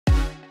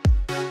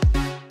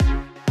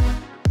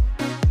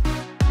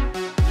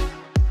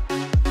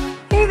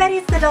everybody,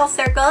 it's the Doll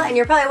Circle, and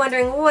you're probably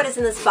wondering what is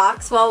in this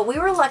box. Well, we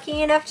were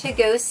lucky enough to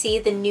go see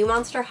the new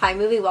Monster High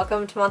movie,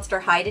 Welcome to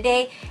Monster High,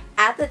 today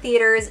at the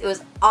theaters. It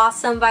was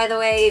awesome, by the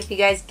way. If you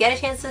guys get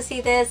a chance to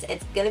see this,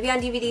 it's going to be on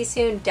DVD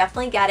soon.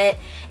 Definitely get it.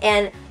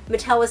 And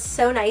Mattel was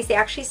so nice. They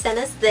actually sent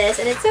us this,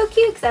 and it's so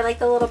cute because I like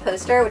the little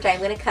poster, which I'm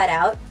going to cut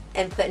out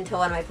and put into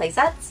one of my play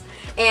sets.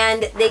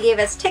 And they gave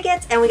us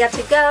tickets and we got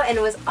to go and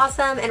it was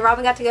awesome, and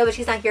Robin got to go, but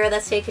she's not here with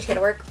us today because she had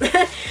to work.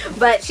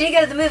 But she did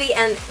go to the movie,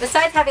 and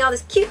besides having all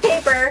this cute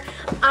paper,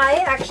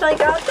 I actually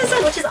got this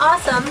one, which is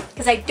awesome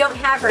because I don't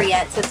have her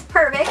yet, so it's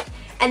perfect.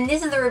 And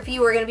this is the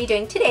review we're going to be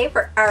doing today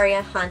for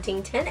Aria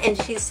Huntington,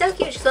 and she's so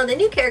cute. She's one of the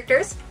new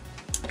characters.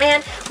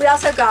 And we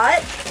also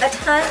got a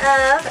ton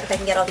of, if I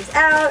can get all these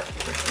out,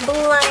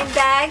 blind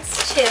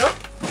bags too.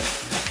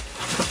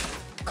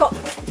 Cool.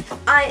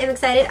 I am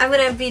excited. I'm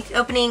going to be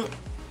opening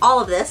all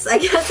of this, I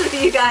guess, with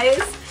you guys.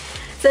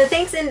 So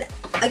thanks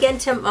again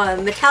to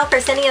Mattel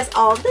for sending us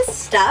all of this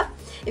stuff.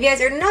 If you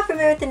guys are not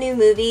familiar with the new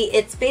movie,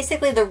 it's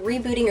basically the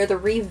rebooting or the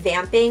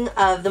revamping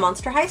of the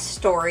Monster High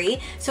story.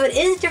 So it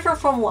is different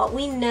from what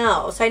we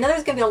know. So I know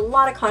there's going to be a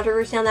lot of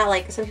controversy on that,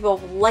 like some people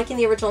liking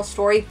the original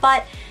story,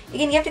 but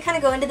again, you have to kind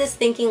of go into this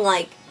thinking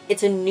like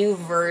it's a new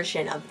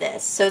version of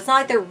this. So it's not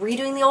like they're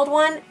redoing the old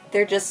one,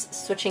 they're just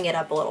switching it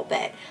up a little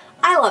bit.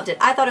 I loved it.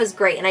 I thought it was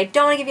great, and I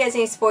don't want to give you guys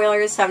any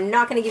spoilers, so I'm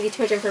not going to give you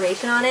too much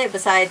information on it.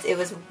 Besides, it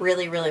was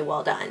really, really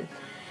well done.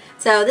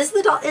 So this is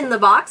the doll in the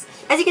box.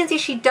 As you can see,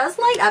 she does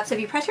light up, so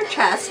if you press her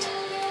chest,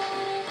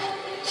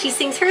 she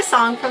sings her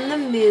song from the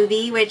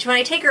movie, which when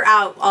I take her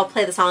out, I'll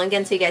play the song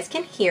again so you guys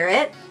can hear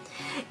it.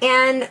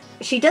 And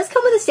she does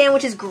come with a stand,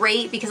 which is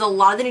great because a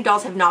lot of the new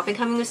dolls have not been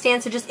coming with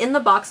stands, so just in the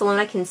box alone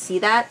I can see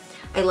that.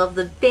 I love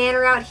the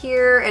banner out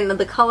here, and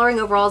the coloring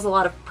overall is a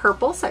lot of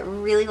purple, so I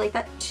really like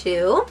that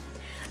too.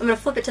 I'm going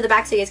to flip it to the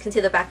back so you guys can see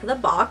the back of the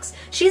box.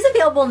 She's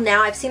available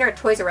now. I've seen her at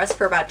Toys R Us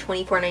for about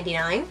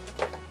 $24.99.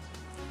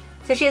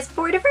 So she has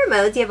 4 different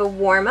modes. You have a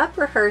warm-up,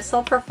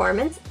 rehearsal,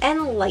 performance,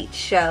 and light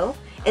show.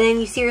 And then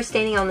you see her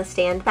standing on the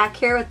stand back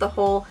here with the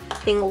whole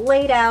thing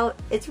laid out.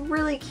 It's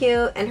really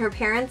cute, and her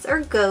parents are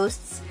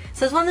ghosts.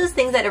 So it's one of those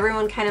things that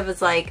everyone kind of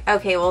is like,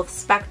 okay, well,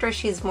 Spectra,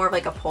 she's more of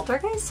like a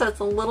poltergeist, so it's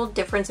a little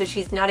different, so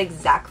she's not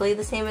exactly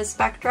the same as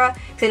Spectra.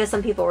 Because I know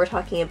some people were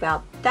talking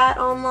about that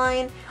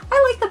online.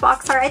 I like the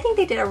box art. I think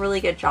they did a really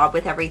good job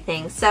with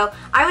everything. So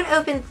I want to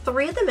open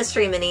 3 of the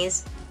mystery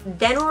minis,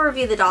 then we'll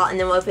review the doll, and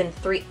then we'll open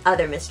 3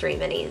 other mystery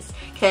minis.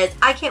 Because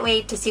I can't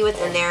wait to see what's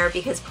in there,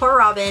 because poor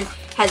Robin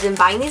has been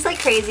buying these like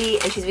crazy,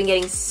 and she's been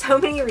getting so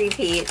many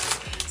repeats.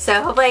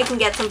 So hopefully I can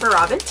get some for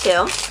Robin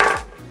too.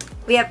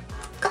 We have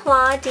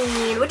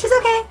Claudine, which is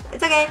okay.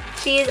 It's okay.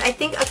 She's, I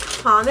think, a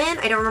common.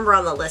 I don't remember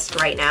on the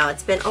list right now.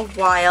 It's been a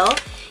while.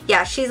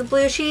 Yeah, she's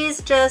blue.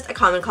 She's just a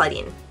common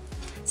Claudine.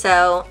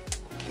 So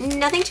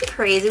nothing too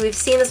crazy. We've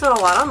seen this one a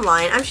lot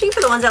online. I'm shooting for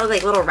the ones that look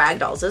like little rag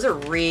dolls. Those are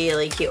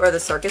really cute. Or the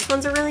circus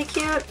ones are really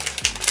cute.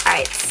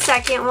 Alright,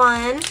 second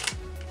one.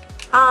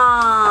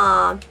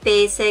 Ah,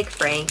 basic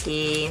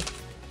Frankie.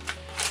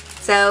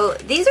 So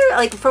these are,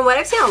 like, from what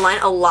I've seen online,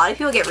 a lot of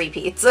people get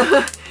repeats.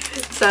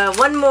 So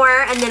one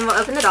more, and then we'll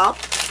open the doll.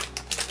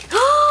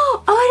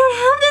 Oh,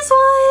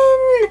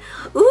 I don't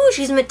have this one! Ooh,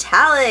 she's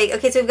metallic.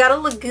 Okay, so we've got a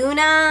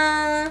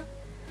Laguna.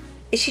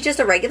 Is she just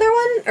a regular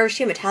one, or is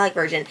she a metallic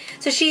version?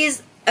 So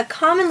she's a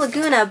common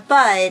Laguna,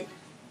 but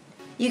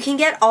you can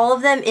get all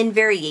of them in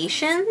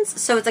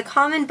variations. So it's a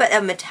common, but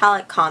a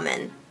metallic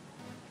common.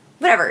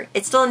 Whatever,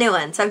 it's still a new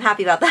one, so I'm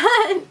happy about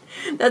that.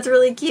 That's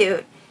really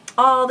cute.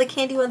 Oh, the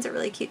candy ones are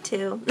really cute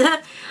too.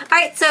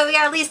 Alright, so we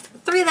got at least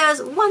 3 of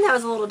those. One that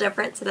was a little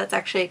different, so that's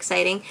actually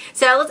exciting.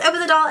 So let's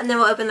open the doll, and then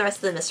we'll open the rest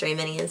of the mystery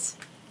minis.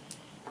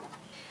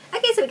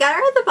 Okay, so we got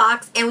her out of the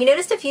box, and we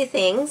noticed a few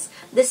things.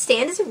 The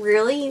stand is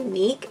really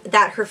unique,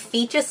 that her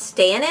feet just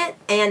stay in it,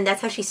 and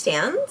that's how she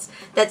stands.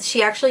 That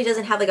she actually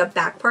doesn't have like a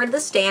back part of the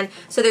stand,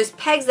 so there's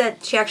pegs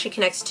that she actually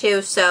connects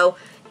to, so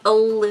a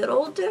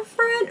little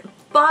different.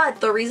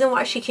 But the reason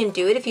why she can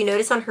do it, if you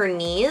notice on her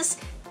knees,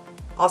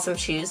 awesome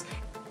shoes,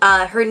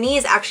 her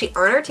knees actually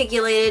aren't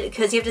articulated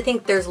because you have to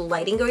think there's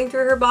lighting going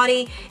through her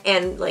body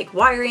and like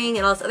wiring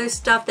and all this other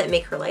stuff that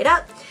make her light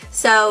up.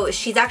 So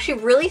she's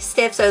actually really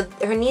stiff, so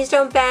her knees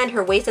don't bend,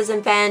 her waist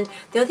doesn't bend.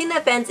 The only thing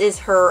that bends is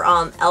her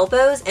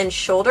elbows and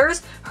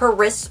shoulders. Her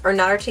wrists are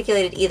not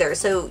articulated either.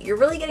 So you're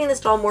really getting this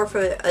doll more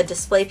for a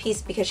display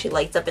piece because she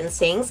lights up and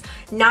sings,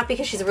 not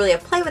because she's really a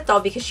play with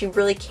doll, because she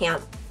really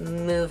can't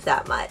move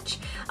that much.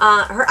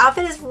 Her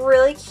outfit is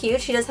really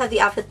cute. She does have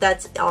the outfit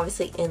that's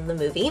obviously in the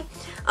movie.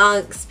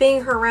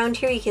 Spinning her around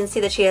here, you can see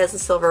that she has a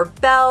silver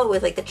belt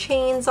with like the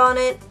chains on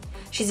it.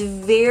 She's a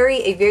very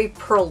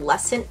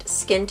pearlescent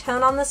skin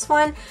tone on this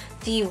one.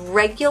 The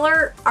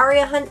regular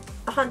Aria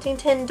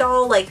Huntington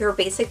doll, like her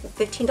basic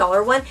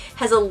 $15 one,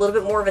 has a little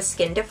bit more of a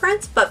skin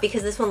difference, but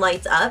because this one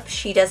lights up,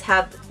 she does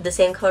have the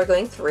same color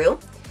going through.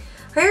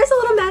 Her hair is a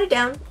little matted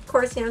down. Of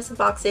course, you know, some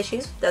box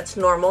issues. That's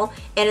normal.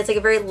 And it's like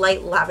a very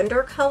light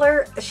lavender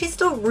color. She's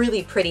still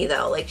really pretty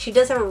though. Like, she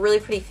does have a really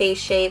pretty face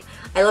shape.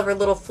 I love her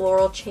little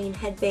floral chain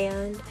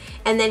headband.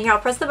 And then here, I'll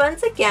press the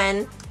buttons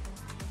again.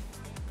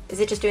 Is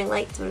it just doing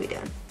lights? What are we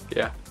doing?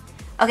 Yeah.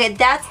 Okay,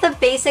 that's the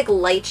basic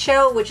light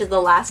show, which is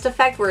the last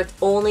effect where it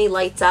only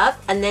lights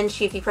up, and then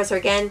if you press her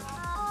again,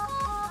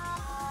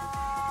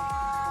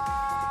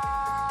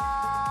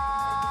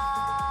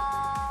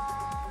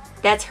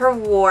 that's her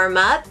warm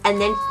up, and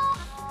then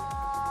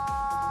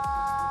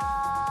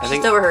she's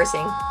still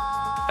rehearsing.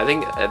 I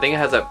think it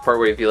has that part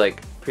where if you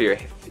like put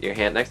your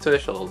hand next to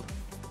it, she'll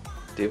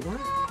do one.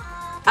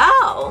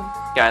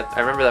 Oh. Yeah, I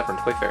remember that from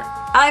Toy Fair.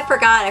 Oh, I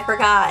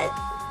forgot.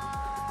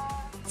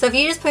 So if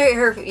you just put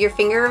your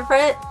finger in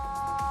front of it,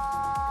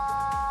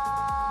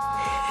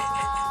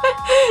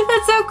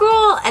 that's so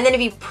cool. And then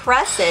if you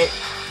press it,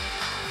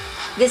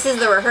 this is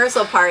the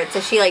rehearsal part. So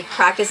she like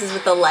practices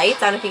with the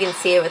lights. I don't know if you can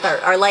see it with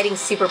our lighting's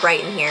super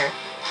bright in here.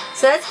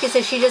 So that's good.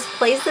 So she just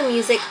plays the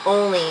music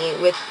only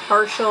with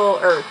partial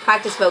or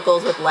practice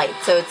vocals with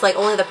lights. So it's like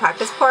only the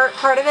practice part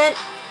of it.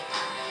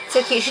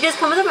 So cute. She does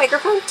come with a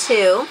microphone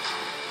too.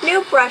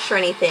 No brush or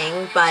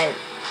anything, but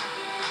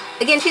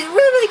again, she's really,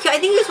 really cute. I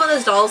think it's one of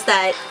those dolls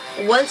that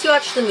once you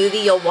watch the movie,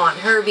 you'll want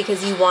her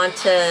because you want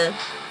to...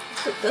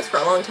 It goes for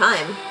a long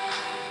time.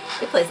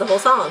 It plays the whole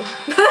song.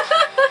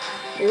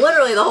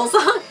 Literally the whole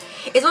song.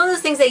 It's one of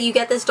those things that you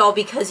get this doll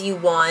because you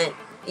want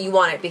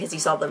it because you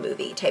saw the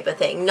movie type of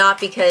thing. Not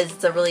because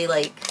it's a really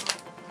like...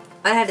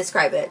 I don't know how to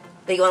describe it.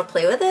 That you want to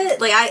play with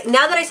it. Like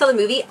now that I saw the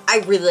movie, I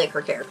really like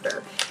her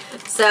character.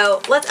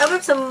 So let's open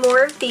up some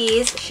more of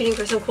these. Shooting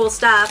for some cool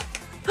stuff.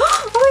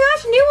 Oh my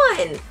gosh, new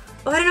one!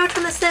 Oh, I don't know which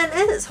one this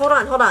is. Hold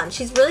on.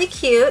 She's really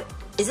cute.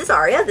 Is this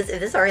Aria? If this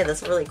is Aria,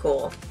 that's really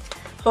cool.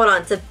 Hold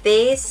on, it's a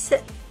base.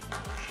 I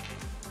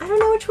don't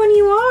know which one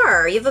you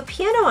are. You have a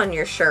piano on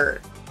your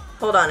shirt.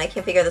 Hold on, I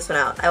can't figure this one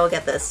out. I will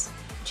get this.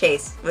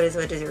 Chase, what is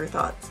your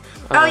thoughts?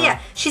 Oh yeah,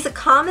 she's a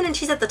common and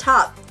she's at the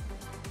top.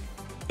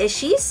 Is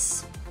she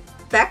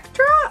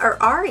Spectra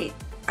or Ari?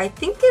 I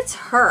think it's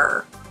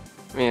her.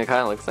 I mean, it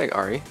kind of looks like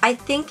Ari. I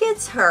think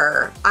it's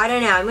her. I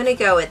don't know. I'm going to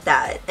go with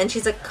that. And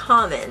she's a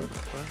common.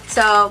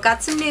 So,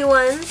 got some new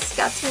ones.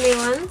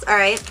 All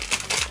right.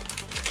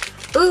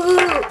 Ooh.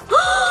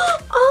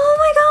 Oh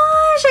my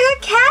gosh. I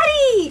got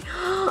Caddy.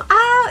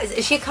 Oh,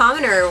 is she a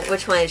common or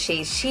which one is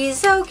she? She's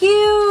so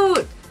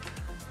cute.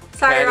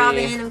 Sorry, Caddy.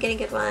 Robin. I'm getting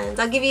good ones.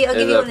 I'll give you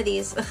one of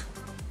these.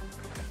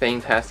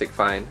 Fantastic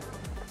find.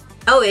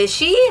 Oh, is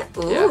she?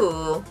 Ooh.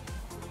 Yeah.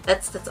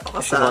 That's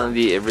awesome. She's one of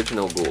the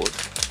original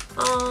ghouls.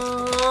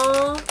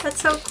 Oh,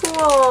 that's so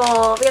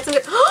cool. We got some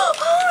good. Oh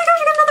my gosh,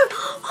 I got another.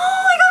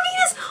 Oh, I got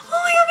Venus. Oh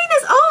my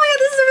god,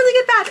 this is a really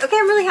good batch. Okay,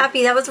 I'm really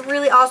happy. That was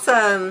really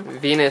awesome.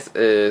 Venus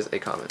is a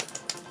common.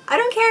 I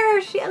don't care.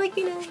 I like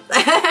Venus.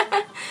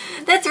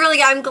 That's really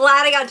good. I'm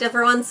glad I got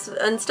different ones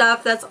and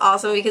stuff. That's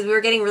awesome because we were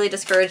getting really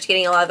discouraged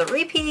getting a lot of the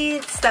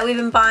repeats that we've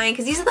been buying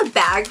because these are the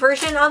bag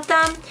version of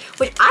them,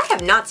 which I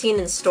have not seen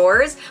in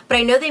stores, but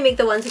I know they make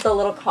the ones with the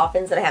little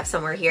coffins that I have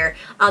somewhere here.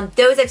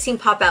 Those I've seen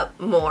pop out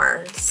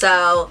more.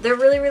 So they're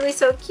really, really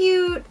so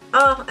cute.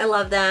 Oh, I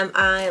love them.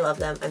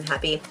 I'm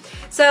happy.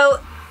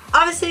 So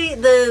obviously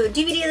the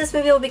DVD of this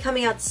movie will be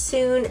coming out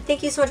soon.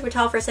 Thank you so much,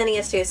 Mattel, for sending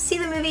us to see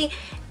the movie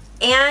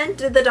and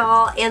the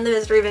doll and the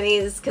mystery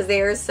minis because they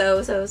are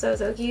so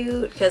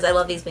cute because I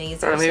love these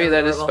minis. Or maybe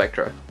that is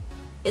Spectra.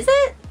 Is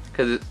it?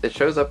 Because it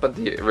shows up at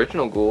the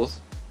original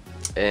ghouls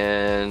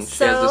and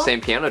she has the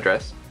same piano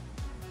dress.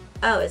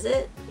 Oh, is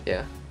it?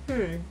 Yeah.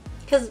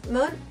 Because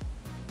I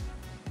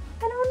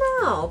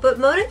don't know, but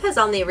Monip has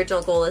on the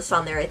original ghoul list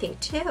on there I think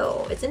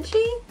too, isn't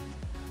she?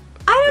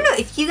 I don't know.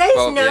 If you guys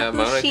know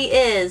who she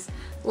is,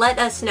 let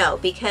us know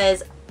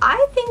because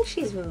I think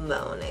she's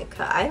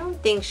Monica. I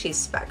don't think she's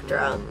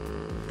Spectra.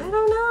 I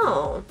don't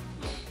know.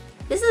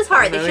 This is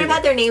hard. They should have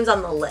had their names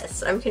on the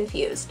list. I'm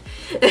confused.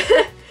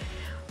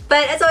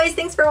 But as always,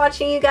 thanks for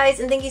watching, you guys,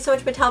 and thank you so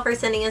much, Mattel, for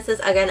sending us this.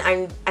 Again,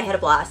 I had a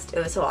blast.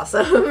 It was so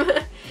awesome.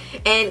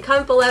 And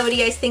comment below what do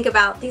you guys think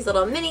about these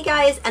little mini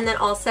guys, and then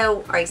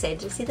also, are you excited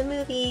to see the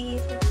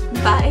movie?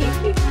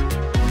 Bye.